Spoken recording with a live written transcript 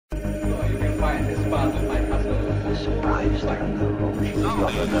Zombies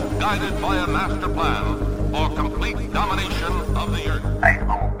guided by a master plan for complete domination of the Earth. I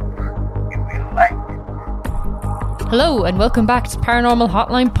hope you will like it. Hello and welcome back to Paranormal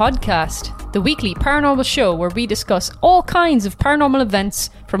Hotline Podcast, the weekly paranormal show where we discuss all kinds of paranormal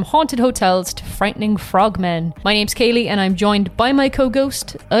events from haunted hotels to frightening frogmen. My name's Kaylee and I'm joined by my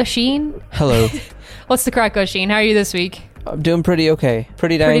co-ghost, Oisín. Hello. What's the crack, Oisín? How are you this week? I'm doing pretty okay.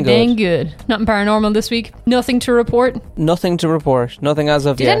 Pretty dang good. Nothing paranormal this week? Nothing to report? Nothing to report. Nothing as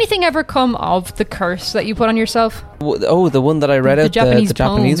of Did yet. anything ever come of the curse that you put on yourself? Oh, the one that I read The out, Japanese the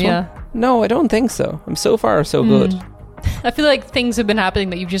Japanese poem, one? yeah. No, I don't think so. I'm so far so good. I feel like things have been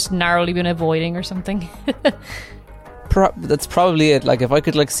happening that you've just narrowly been avoiding or something. That's probably it. Like, if I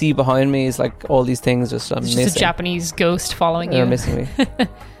could see behind me, is like all these things just I'm It's missing. just a Japanese ghost following They're you. missing me.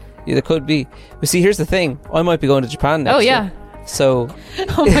 Yeah, there could be. But see, here's the thing. I might be going to Japan next yeah. year. So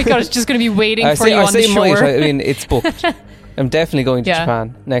Oh my god, it's just going to be waiting for you on the shore. might. I mean, it's booked. I'm definitely going to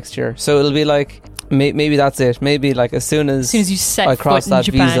Japan next year. So it'll be like, maybe that's it. Maybe like as soon as you set I foot cross in that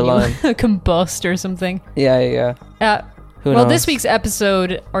Japan, visa line. you'll combust or something. Yeah. Who Well, knows? this week's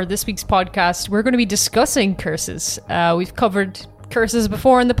episode, or this week's podcast, we're going to be discussing curses. We've covered curses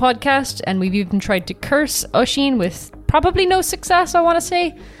before in the podcast, and we've even tried to curse Oisín with probably no success, I want to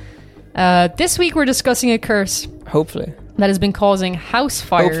say. This week we're discussing a curse Hopefully. that has been causing house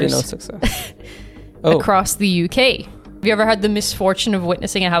fires Hopefully no success. Oh. across the UK. Have you ever had the misfortune of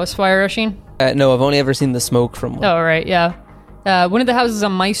witnessing a house fire, Oisín? No, I've only ever seen the smoke from one. Oh, right, yeah. One of the houses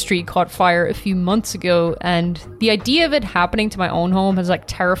on my street caught fire a few months ago, and the idea of it happening to my own home has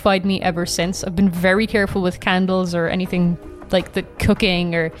terrified me ever since. I've been very careful with candles or anything like the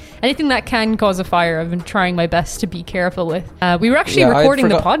cooking or anything that can cause a fire. I've been trying my best to be careful with. We were actually recording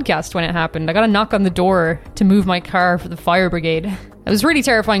the podcast when it happened. I got a knock on the door to move my car for the fire brigade. It was really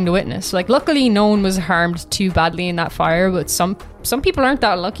terrifying to witness. Luckily no one was harmed too badly in that fire, but some people aren't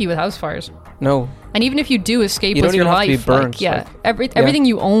that lucky with house fires. No. And even if you do escape You with don't your even have life, to be burnt, everything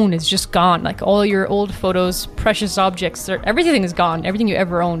you own is just gone. All your old photos, precious objects, everything is gone. Everything you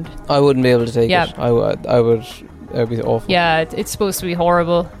ever owned. I wouldn't be able to take Yeah. it. I would. It would be awful. Yeah, it's supposed to be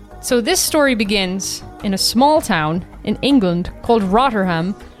horrible. So this story begins in a small town in England called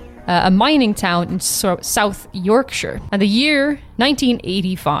Rotherham, a mining town in South Yorkshire, and the year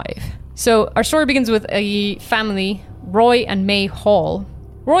 1985. So our story begins with a family, Roy and May Hall.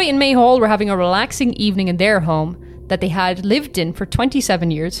 Roy and May Hall were having a relaxing evening in their home that they had lived in for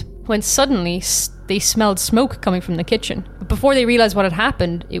 27 years, when suddenly they smelled smoke coming from the kitchen. But before they realised what had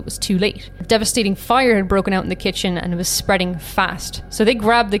happened, it was too late. A devastating fire had broken out in the kitchen and it was spreading fast. So they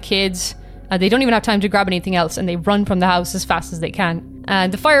grabbed the kids. They don't even have time to grab anything else, and they run from the house as fast as they can.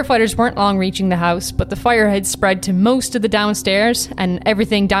 The firefighters weren't long reaching the house, but the fire had spread to most of the downstairs, and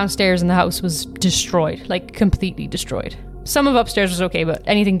everything downstairs in the house was destroyed, completely destroyed. Some of upstairs was okay, but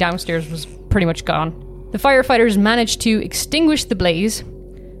anything downstairs was pretty much gone. The firefighters managed to extinguish the blaze,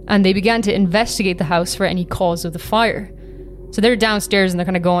 and they began to investigate the house for any cause of the fire. So they're downstairs and they're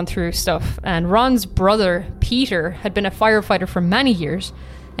kind of going through stuff. And Ron's brother, Peter, had been a firefighter for many years,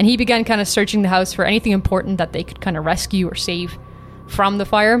 and he began kind of searching the house for anything important that they could kind of rescue or save from the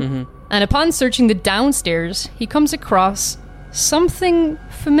fire. Mm-hmm. And upon searching the downstairs, he comes across something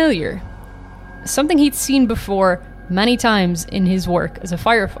familiar. Something he'd seen before many times in his work as a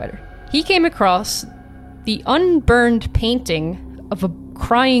firefighter. He came across the unburned painting of a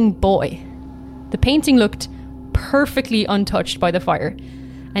crying boy. The painting looked perfectly untouched by the fire,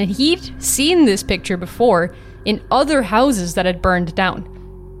 and he'd seen this picture before in other houses that had burned down.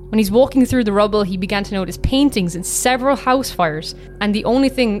 When he's walking through the rubble, he began to notice paintings in several house fires, and it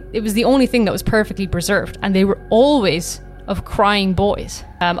was the only thing that was perfectly preserved, and they were always of crying boys.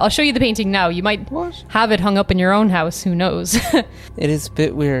 I'll show you the painting now. You might have it hung up in your own house, who knows. It is a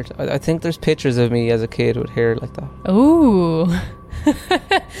bit weird. I think there's pictures of me as a kid with hair like that. Ooh.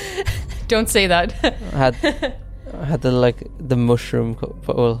 Don't say that. I had the mushroom,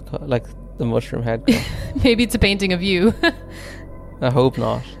 the mushroom head. Maybe it's a painting of you. I hope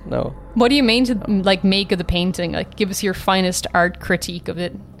not. No. What do you mean to make of the painting? Give us your finest art critique of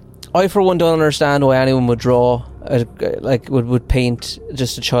it. I, for one, don't understand why anyone would draw, would paint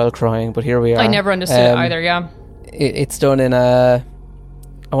just a child crying. But here we are. I never understood it either. Yeah. It's done in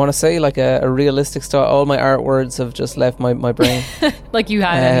I want to say a realistic style. All my art words have just left my brain. Like you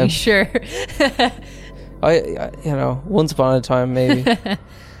had any, sure. I once upon a time maybe.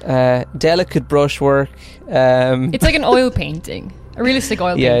 Delicate brushwork. It's like an oil painting. A realistic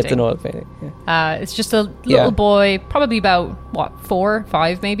oil painting. Yeah, it's an oil painting. Yeah. It's just a little boy, probably about 4,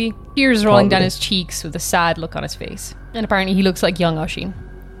 5 maybe. Tears rolling down his cheeks with a sad look on his face. And apparently he looks like young Oisín.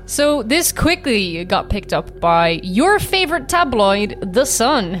 So this quickly got picked up by your favorite tabloid, The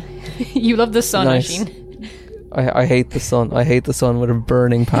Sun. You love The Sun, Nice. Machine. I hate the Sun. I hate the Sun with a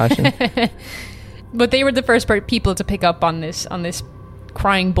burning passion. But they were the first people to pick up on this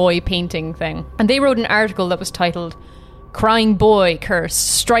crying boy painting thing. And they wrote an article that was titled, "Crying Boy Curse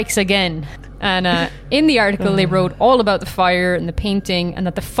Strikes Again." And in the article, they wrote all about the fire and the painting, and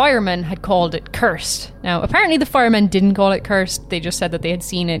that the firemen had called it cursed. Now, apparently the firemen didn't call it cursed. They just said that they had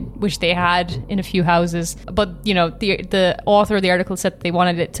seen it, which they had in a few houses. But, you know, the author of the article said that they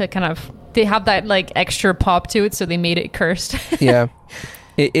wanted it to kind of... They have that, like, extra pop to it, so they made it cursed. Yeah.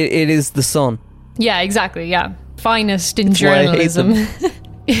 It is the Sun. Yeah, exactly, yeah. Finest in That's why I hate journalism.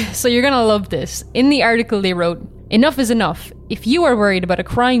 So you're going to love this. In the article, they wrote, "Enough is enough. If you are worried about a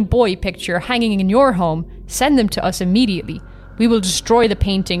crying boy picture hanging in your home, send them to us immediately. We will destroy the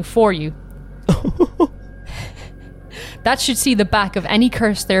painting for you. That should see the back of any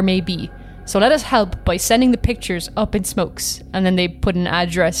curse there may be. So let us help by sending the pictures up in smokes." And then they put an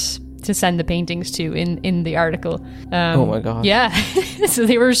address to send the paintings to in the article. Oh my God. Yeah. So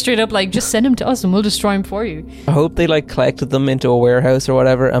they were straight up like, just send them to us and we'll destroy them for you. I hope they like collected them into a warehouse or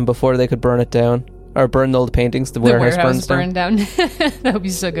whatever, and before they could burn it down or burn all the paintings, the warehouse burns down. That would be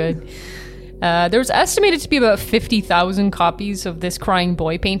so good. There was estimated to be about 50,000 copies of this crying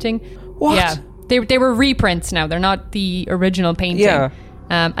boy painting. What? Yeah. They were reprints now. They're not the original painting. Yeah.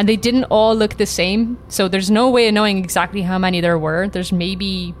 And they didn't all look the same. So there's no way of knowing exactly how many there were. There's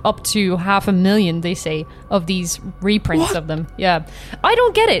maybe up to 500,000, they say, of these reprints of them. Yeah. I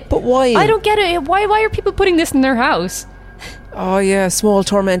don't get it. But why? I don't get it. Why are people putting this in their house? Oh yeah, small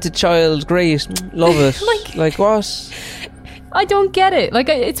tormented child, great, love it. like what? I don't get it. Like,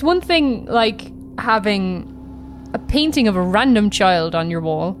 it's one thing, like, having a painting of a random child on your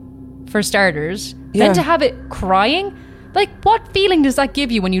wall, for starters. Yeah. Then to have it crying? Like, what feeling does that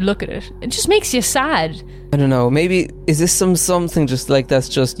give you when you look at it? It just makes you sad. I don't know. Maybe is this something just like that's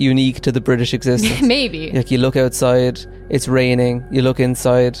just unique to the British existence? Maybe. Like you look outside, it's raining. You look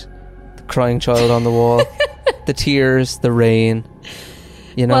inside, the crying child on the wall, the tears, the rain.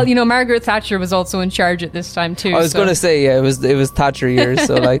 You know. Well, you know, Margaret Thatcher was also in charge at this time too. I was going to say, yeah, it was Thatcher years,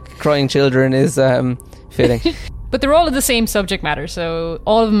 so like crying children is fitting. But they're all of the same subject matter. So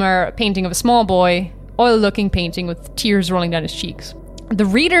all of them are a painting of a small boy, oil-looking painting with tears rolling down his cheeks. The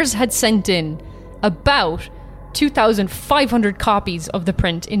readers had sent in about 2,500 copies of the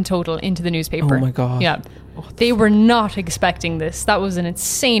print in total into the newspaper. Oh my God. Yeah. They were not expecting this. That was an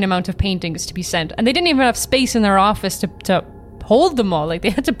insane amount of paintings to be sent. And they didn't even have space in their office to hold them all. Like, they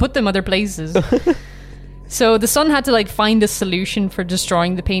had to put them other places. So the Sun had to like find a solution for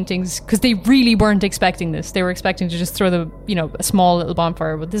destroying the paintings, because they really weren't expecting this. They were expecting to just throw a small little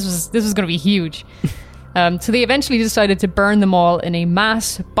bonfire, but this was going to be huge. So they eventually decided to burn them all in a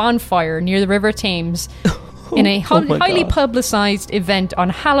mass bonfire near the River Thames in a highly publicized event on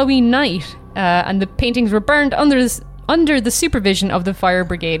Halloween night. And the paintings were burned under the supervision of the fire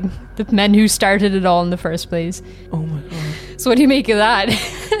brigade, the men who started it all in the first place. Oh my God. So what do you make of that?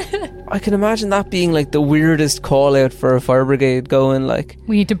 I can imagine that being like the weirdest call out for a fire brigade, going like,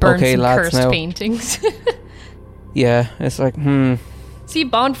 We need to burn okay, some lads, cursed now. paintings. Yeah, it's like, See,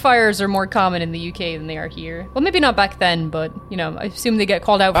 bonfires are more common in the UK than they are here. Well, maybe not back then, but, you know, I assume they get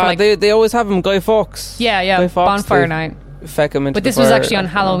called out for they always have them, Guy Fawkes. Yeah, Guy Fawkes, bonfire they night. Feck him into But the this was fire. actually on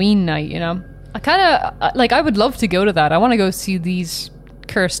Halloween night, you know. I kind of, like, I would love to go to that. I want to go see these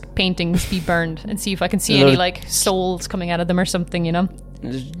cursed paintings be burned and see if I can see any, like, souls coming out of them or something, you know.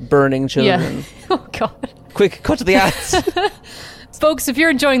 Just burning children. Yeah. Oh, God. Quick, cut to the ads. Folks, if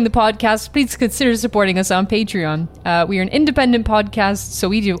you're enjoying the podcast, please consider supporting us on Patreon. We are an independent podcast, so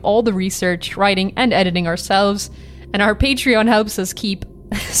we do all the research, writing, and editing ourselves. And our Patreon helps us keep...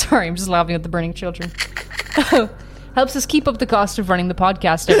 Sorry, I'm just laughing at the burning children. Helps us keep up the cost of running the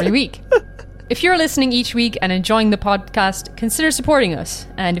podcast every week. If you're listening each week and enjoying the podcast, consider supporting us.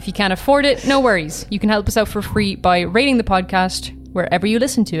 And if you can't afford it, no worries. You can help us out for free by rating the podcast wherever you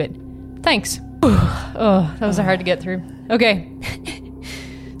listen to it. Thanks. Oh, that was hard to get through. Okay.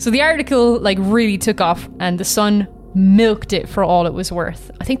 So the article like really took off, and the Sun milked it for all it was worth.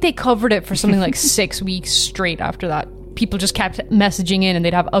 I think they covered it for something like 6 weeks straight after that. People just kept messaging in, and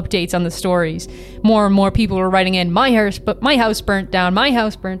they'd have updates on the stories. More and more people were writing in, my house burnt down, my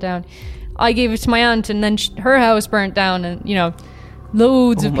house burnt down. I gave it to my aunt, and then her house burnt down, and, you know,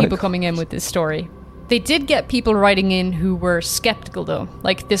 loads of people coming in with this story. They did get people writing in who were skeptical, though.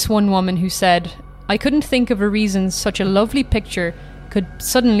 Like this one woman who said, I couldn't think of a reason such a lovely picture could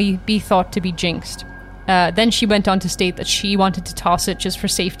suddenly be thought to be jinxed. Then she went on to state that she wanted to toss it just for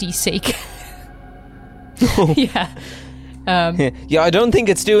safety's sake. Yeah. Yeah, I don't think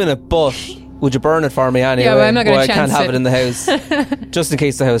it's doing it, but would you burn it for me anyway? Yeah, but I'm not gonna Why I can't chance have it. it in the house, just in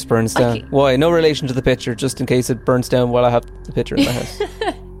case the house burns down. Okay. Why? No relation to the picture, just in case it burns down while I have the picture in the house.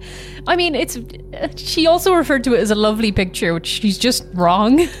 I mean, she also referred to it as a lovely picture, which she's just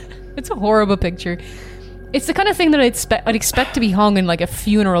wrong. It's a horrible picture. It's the kind of thing that I'd expect to be hung in like a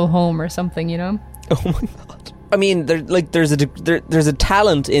funeral home or something, you know? Oh my god! I mean, there's a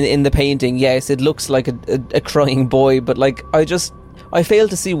talent in the painting. Yes, it looks like a crying boy, but like I fail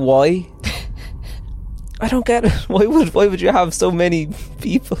to see why. I don't get it. Why would you have so many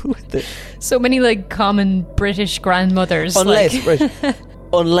people with it? So many like common British grandmothers. Unless, right,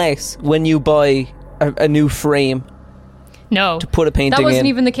 unless when you buy a new frame no, to put a painting that wasn't in.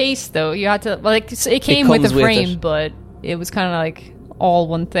 even the case though. You had to like it came with comes a with frame, it. but it was kind of like all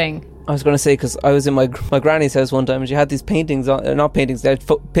one thing. I was going to say, because I was in my granny's house one time and she had these paintings, not paintings, they had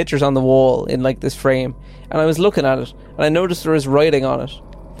pictures on the wall in like this frame, and I was looking at it and I noticed there was writing on it,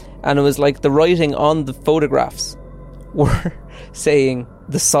 and it was like the writing on the photographs were saying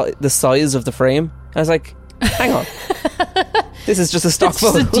the size of the frame. I was like, hang on, this is just a stock It's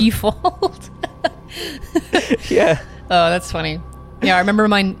just photo. a default. Yeah. Oh, that's funny. Yeah, I remember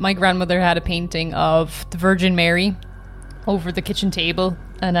my grandmother had a painting of the Virgin Mary over the kitchen table,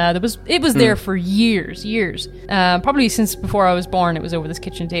 and it was there for years. Probably since before I was born, it was over this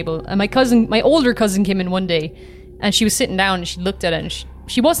kitchen table. And my older cousin came in one day, and she was sitting down and she looked at it, and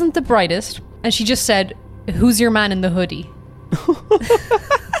she wasn't the brightest, and she just said, "Who's your man in the hoodie?"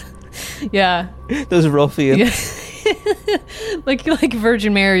 Yeah. Those ruffians. Yeah. like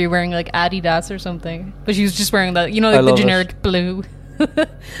Virgin Mary wearing like Adidas or something, but she was just wearing that, you know, like I the love it. generic blue. The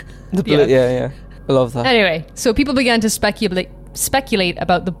blue, yeah. I love that. Anyway, so people began to speculate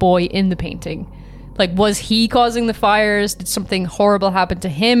about the boy in the painting. Like, was he causing the fires? Did something horrible happen to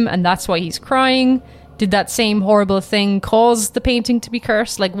him and that's why he's crying? Did that same horrible thing cause the painting to be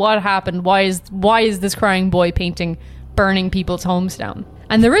cursed? Like, what happened? Why is this crying boy painting burning people's homes down?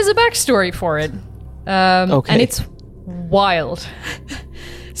 And there is a backstory for it. Okay. And it's wild.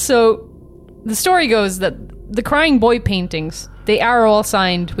 So the story goes that the crying boy paintings, they are all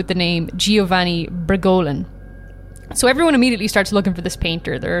signed with the name Giovanni Bregolin. So everyone immediately starts looking for this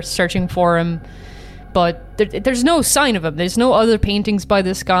painter. They're searching for him, but there's no sign of him. There's no other paintings by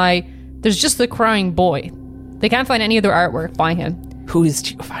this guy. There's just the crying boy. They can't find any other artwork by him. Who is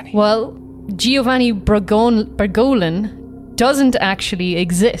Giovanni? Well, Giovanni Bregolin doesn't actually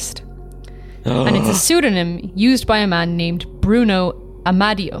exist. And it's a pseudonym used by a man named Bruno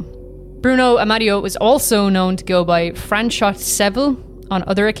Amadio. Bruno Amadio was also known to go by Franchot Seville on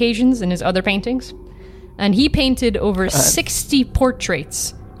other occasions in his other paintings. And he painted over 60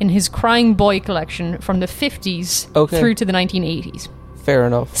 portraits in his Crying Boy collection from the 50s through to the 1980s. Fair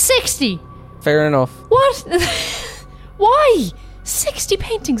enough. 60! Fair enough. What? Why? 60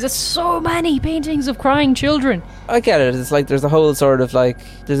 paintings. That's so many paintings of crying children. I get it. It's like there's a whole sort of like,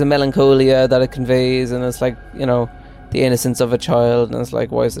 there's a melancholia that it conveys, and it's like, you know, the innocence of a child, and it's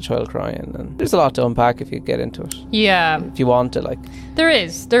like, why is the child crying? And there's a lot to unpack if you get into it. Yeah. If you want to, like. There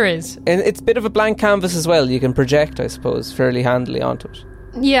is. And it's a bit of a blank canvas as well. You can project, I suppose, fairly handily onto it.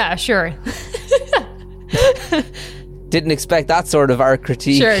 Yeah, sure. Didn't expect that sort of art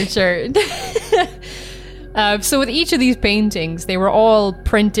critique. Sure. So with each of these paintings, they were all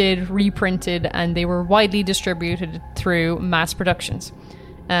printed, reprinted, and they were widely distributed through mass productions.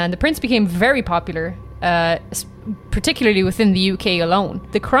 And the prints became very popular, particularly within the UK alone.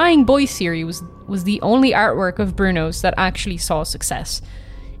 The Crying Boy series was the only artwork of Bruno's that actually saw success.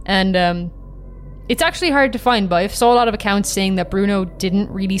 And it's actually hard to find, but I saw a lot of accounts saying that Bruno didn't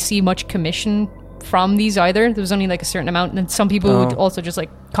really see much commission from these either. There was only like a certain amount, and then some people would also just like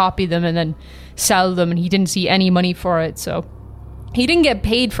copy them and then sell them, and he didn't see any money for it. So he didn't get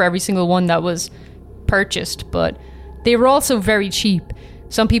paid for every single one that was purchased, but they were also very cheap.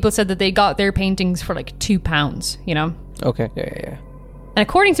 Some people said that they got their paintings for like £2, you know? Okay, yeah. And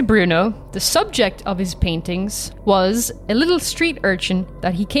according to Bruno, the subject of his paintings was a little street urchin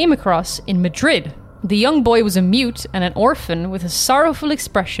that he came across in Madrid. The young boy was a mute and an orphan with a sorrowful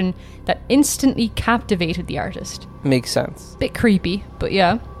expression that instantly captivated the artist. Makes sense. Bit creepy, but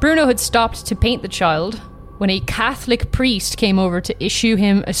yeah. Bruno had stopped to paint the child when a Catholic priest came over to issue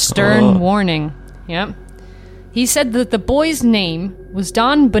him a stern warning. Yeah. He said that the boy's name was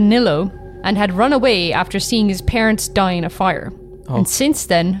Don Bonillo and had run away after seeing his parents die in a fire. And since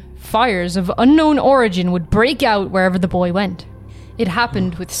then, fires of unknown origin would break out wherever the boy went. It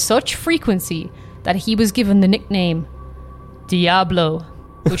happened with such frequency that he was given the nickname Diablo,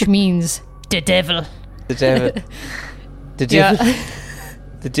 which means the devil. The devil. The devil. Yeah.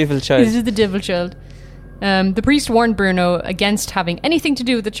 The devil child. This is the devil child. The priest warned Bruno against having anything to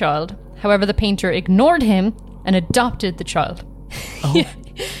do with the child. However, the painter ignored him and adopted the child. Oh.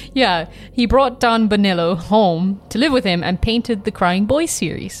 Yeah, he brought Don Bonillo home to live with him and painted the Crying Boy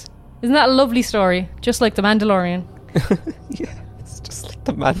series. Isn't that a lovely story? Just like The Mandalorian. Yeah, it's just like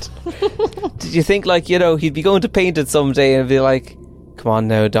the man. Did you think, like, you know, he'd be going to paint it someday and be like, come on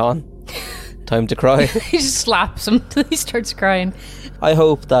now, Don, time to cry? He just slaps him till he starts crying. I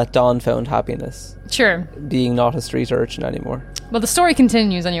hope that Don found happiness Sure. being not a street urchin anymore. Well, the story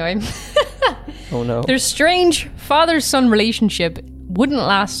continues anyway. Oh no. Their strange father-son relationship wouldn't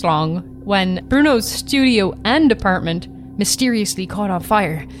last long when Bruno's studio and apartment mysteriously caught on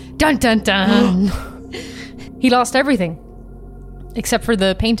fire. Dun dun dun! He lost everything, except for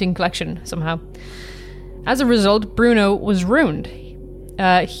the painting collection, somehow. As a result, Bruno was ruined.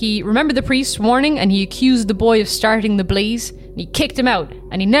 He remembered the priest's warning and he accused the boy of starting the blaze. And he kicked him out,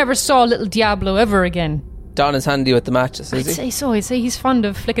 and he never saw little Diablo ever again. Don is handy with the matches, is I'd he? say so. I'd say he's fond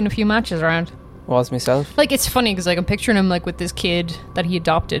of flicking a few matches around. Was myself. Like, it's funny because, like, I'm picturing him, like, with this kid that he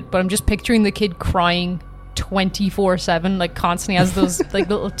adopted, but I'm just picturing the kid crying 24/7, like, constantly has those, like,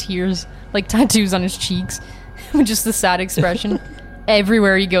 little tears, like, tattoos on his cheeks, with just the sad expression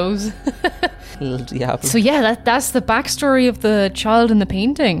everywhere he goes. Little Diablo. So, yeah, that's the backstory of the child in the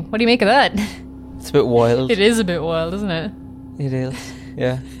painting. What do you make of that? It's a bit wild. It is a bit wild, isn't it? It is.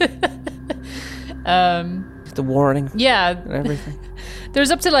 Yeah. The warning Yeah. and everything.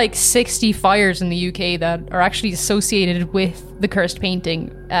 There's up to like 60 fires in the UK that are actually associated with the cursed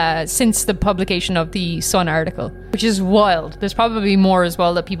painting since the publication of the Sun article, which is wild. There's probably more as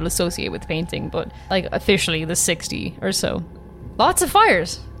well that people associate with the painting, but like officially the 60 or so. Lots of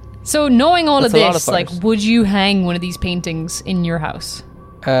fires. So knowing all That's of a lot of this, like, fires. would you hang one of these paintings in your house?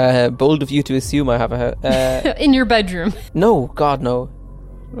 Bold of you to assume I have a... In your bedroom? no, God, no.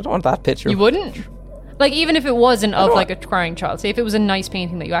 I don't want that picture. You wouldn't? Like, even if it wasn't of don't- like a crying child, say if it was a nice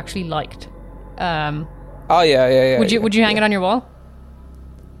painting that you actually liked, Oh, yeah. would you hang it on your wall?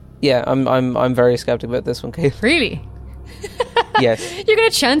 Yeah, I'm very skeptic about this one, Kate. Really? Yes. You're gonna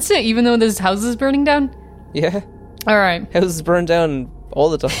chance it even though there's houses burning down? Yeah. Alright. Houses burn down all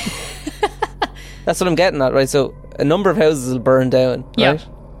the time. That's what I'm getting at, right? So a number of houses will burn down, Yeah. right?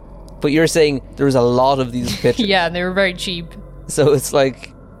 But you're saying there's a lot of these pictures. Yeah, they were very cheap. So it's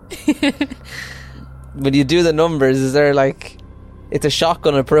like... when you do the numbers, is there like... It's a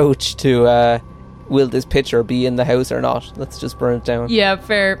shotgun approach to... will this picture be in the house or not? Let's just burn it down. Yeah,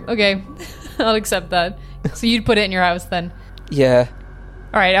 fair. Okay. I'll accept that. So you'd put it in your house then. Yeah.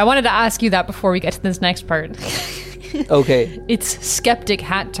 Alright, I wanted to ask you that before we get to this next part. Okay. It's skeptic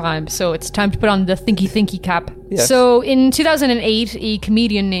hat time, so it's time to put on the thinky cap. Yes. So in 2008, a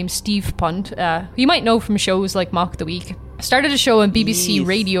comedian named Steve Punt, who you might know from shows like Mock the Week, started a show on BBC Yes.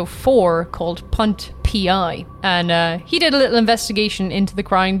 Radio 4 called Punt PI. And he did a little investigation into the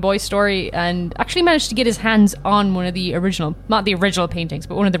Crying Boy story and actually managed to get his hands on one of the original, not the original paintings,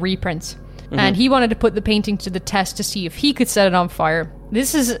 but one of the reprints. And he wanted to put the painting to the test to see if he could set it on fire.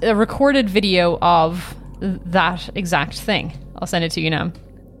 This is a recorded video of that exact thing. I'll send it to you now.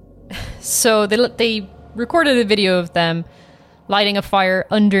 So they recorded a video of them lighting a fire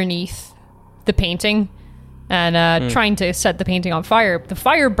underneath the painting and trying to set the painting on fire. The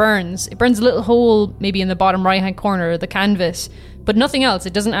fire burns. It burns a little hole maybe in the bottom right-hand corner of the canvas, but nothing else.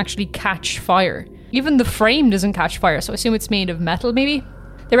 It doesn't actually catch fire. Even the frame doesn't catch fire, so I assume it's made of metal maybe?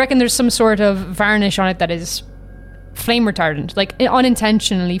 They reckon there's some sort of varnish on it that is flame retardant, like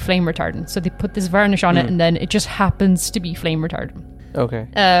unintentionally flame retardant. So they put this varnish on it and then it just happens to be flame retardant. Okay.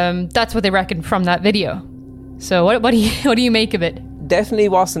 That's what they reckon from that video. So what do you make of it? Definitely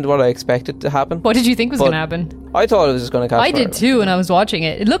wasn't what I expected to happen. What did you think was But going to happen? I thought it was just going to catch I fire. did too when I was watching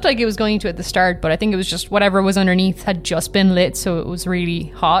it. It looked like it was going to at the start, but I think it was just whatever was underneath had just been lit, so it was really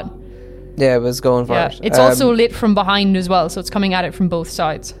hot. Yeah, it was going for Yeah, it. it's also lit from behind as well, so it's coming at it from both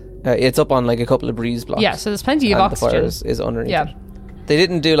sides. It's up on like a couple of breeze blocks. Yeah, so there's plenty of and the fire oxygen. is underneath Yeah. it. They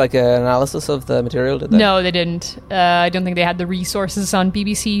didn't do like an analysis of the material, did they? No, they didn't. I don't think they had the resources on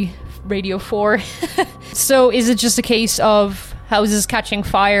BBC Radio 4. So is it just a case of houses catching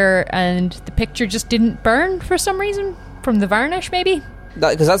fire and the picture just didn't burn for some reason? From the varnish, maybe?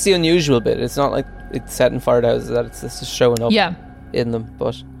 Because that's the unusual bit. It's not like it's setting fire to houses, that it's just showing up Yeah. in them.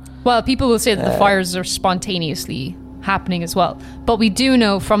 But Well, people will say that the fires are spontaneously happening as well. But we do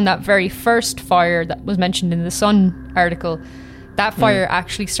know from that very first fire that was mentioned in the Sun article, that fire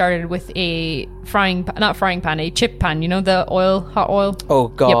actually started with a a chip pan, you know, the hot oil? oh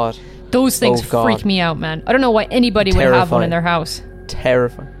god, Those things Oh, God. freak me out, man. I don't know why anybody would have one in Terrifying. their house.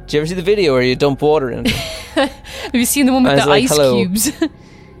 terrifying. Do you ever see the video where you dump water in it? Have you seen the one with And the it's like, ice hello. cubes?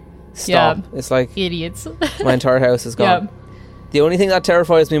 stop. Yeah. It's like Idiots. my entire house is gone. Yeah. The only thing that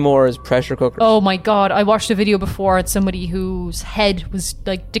terrifies me more is pressure cookers. Oh my god, I watched a video before at somebody whose head was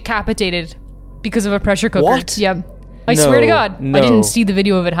like decapitated because of a pressure cooker. What? Yeah. I No, swear to God. no. I didn't see the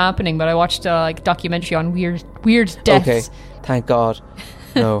video of it happening, but I watched a like documentary on weird deaths. Okay, thank God.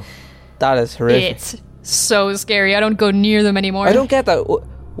 No, that is horrific. It's so scary. I don't go near them anymore. I don't get that.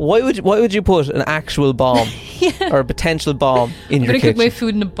 Why would you put an actual bomb or a potential bomb in I'm your gonna cook my kitchen?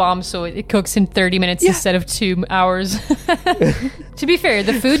 food in a bomb so it cooks in 30 minutes instead of 2 hours. To be fair,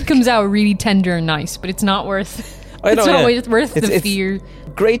 the food comes out really tender and nice, but it's not worth. I know, It's not yeah. worth the It's fear.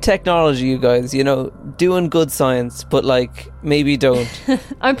 Great technology, you guys. You know, doing good science, but like maybe don't.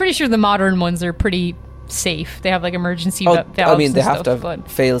 I'm pretty sure the modern ones are pretty safe. They have like emergency valves. I mean, and they have stuff, to have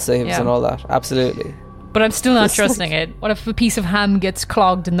but, fail safes yeah. and all that. Absolutely. but I'm still not trusting it. What if a piece of ham gets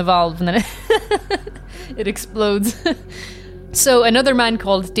clogged in the valve and then it explodes? So another man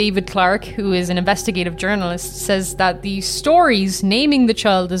called David Clark, who is an investigative journalist, says that the stories naming the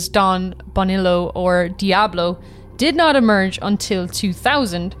child as Don Bonillo or Diablo did not emerge until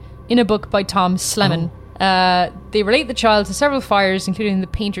 2000 in a book by Tom Slemen. They relate the child to several fires, including the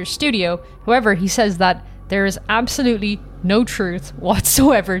painter's studio. However, he says that there is absolutely no truth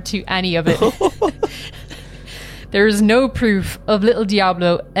whatsoever to any of it. There is no proof of little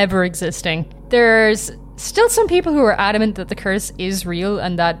Diablo ever existing. There's still some people who are adamant that the curse is real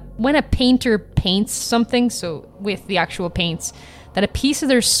and that when a painter paints something, so with the actual paints, that a piece of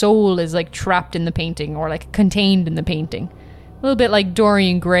their soul is like trapped in the painting or like contained in the painting. A little bit like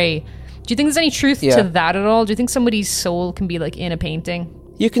Dorian Gray. Do you think there's any truth to that at all? Do you think somebody's soul can be like in a painting?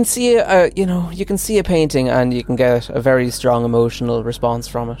 You can see you can see a painting and you can get a very strong emotional response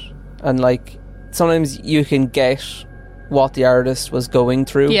from it. And like sometimes you can get what the artist was going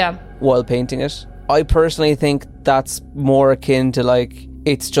through while painting it. I personally think that's more akin to like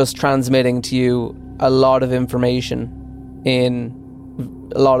it's just transmitting to you a lot of information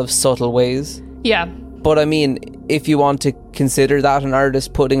in a lot of subtle ways. Yeah. But I mean, if you want to consider that an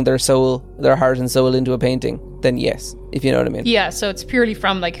artist putting their heart and soul into a painting, then yes, if you know what I mean. Yeah, so it's purely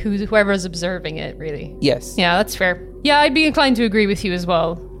from like whoever's observing it, really. Yes. Yeah, that's fair. Yeah, I'd be inclined to agree with you as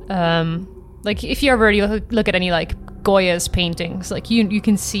well. Like if you ever already look at any like Goya's paintings, like you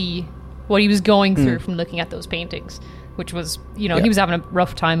can see what he was going through from looking at those paintings, which was, he was having a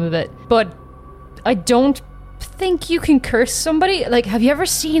rough time of it. But I don't think you can curse somebody. Like, have you ever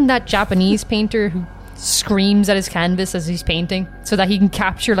seen that Japanese painter who screams at his canvas as he's painting so that he can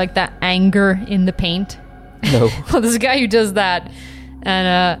capture like that anger in the paint? No. Well, there's a guy who does that,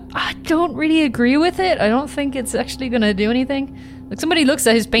 and I don't really agree with it. I don't think it's actually going to do anything. Like, somebody looks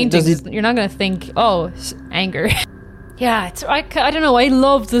at his paintings, you're not going to think, oh, it's anger. Yeah, I don't know. I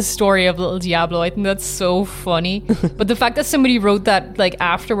love the story of Little Diablo. I think that's so funny. But the fact that somebody wrote that like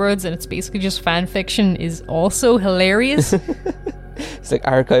afterwards and it's basically just fan fiction is also hilarious. It's like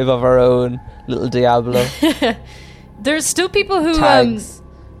archive of our own Little Diablo. There's still people who Tags.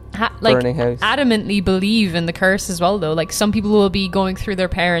 Burning house. adamantly believe in the curse as well, though. Like, some people will be going through their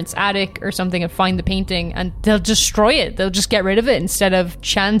parents' attic or something and find the painting and they'll destroy it. They'll just get rid of it instead of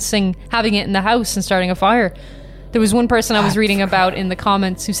chancing having it in the house and starting a fire. There was one person I was reading about in the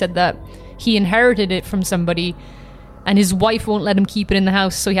comments who said that he inherited it from somebody and his wife won't let him keep it in the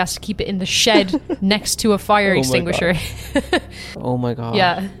house, so he has to keep it in the shed next to a fire extinguisher. Oh my God.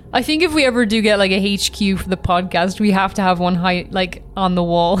 Yeah. I think if we ever do get like a HQ for the podcast, we have to have one like on the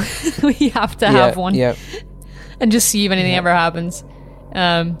wall. We have to have one. Yeah. And just see if anything ever happens.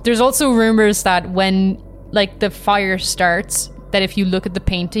 There's also rumors that when like the fire starts, that if you look at the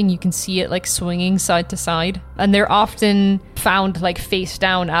painting, you can see it like swinging side to side. And they're often found like face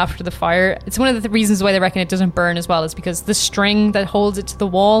down after the fire. It's one of the reasons why they reckon it doesn't burn as well, is because the string that holds it to the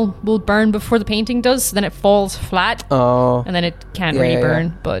wall will burn before the painting does. So then it falls flat. Oh. And then it can't really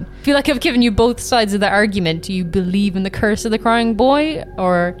burn. But I feel like I've given you both sides of the argument. Do you believe in the curse of the crying boy,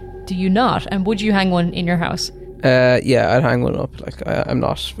 or do you not? And would you hang one in your house? Yeah, I'd hang one up. Like I'm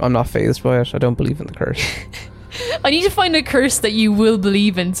not fazed by it. I don't believe in the curse. I need to find a curse that you will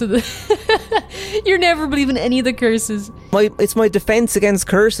believe in, so that you're never believing any of the curses. It's my defense against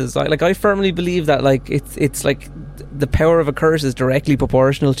curses. I firmly believe that like it's like the power of a curse is directly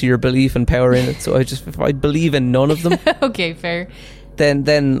proportional to your belief and power in it. So if I believe in none of them, okay, fair.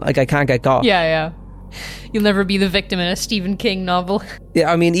 Then like I can't get caught. Yeah. You'll never be the victim in a Stephen King novel.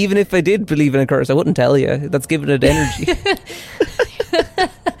 Yeah, I mean, even if I did believe in a curse, I wouldn't tell you. That's giving it energy.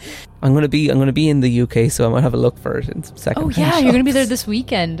 I'm gonna be in the UK, so I might have a look for it in some second. Oh yeah, you're gonna be there this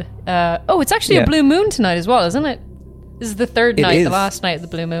weekend. It's actually a blue moon tonight as well, isn't it? This is the third night, the last night of the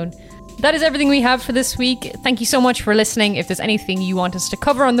blue moon. that is everything we have for this week. Thank you so much for listening. If there's anything you want us to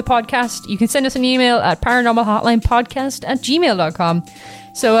cover on the podcast, you can send us an email at paranormalhotlinepodcast@gmail.com.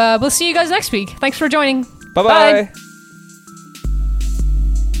 So we'll see you guys next week. Thanks for joining. Bye-bye. Bye.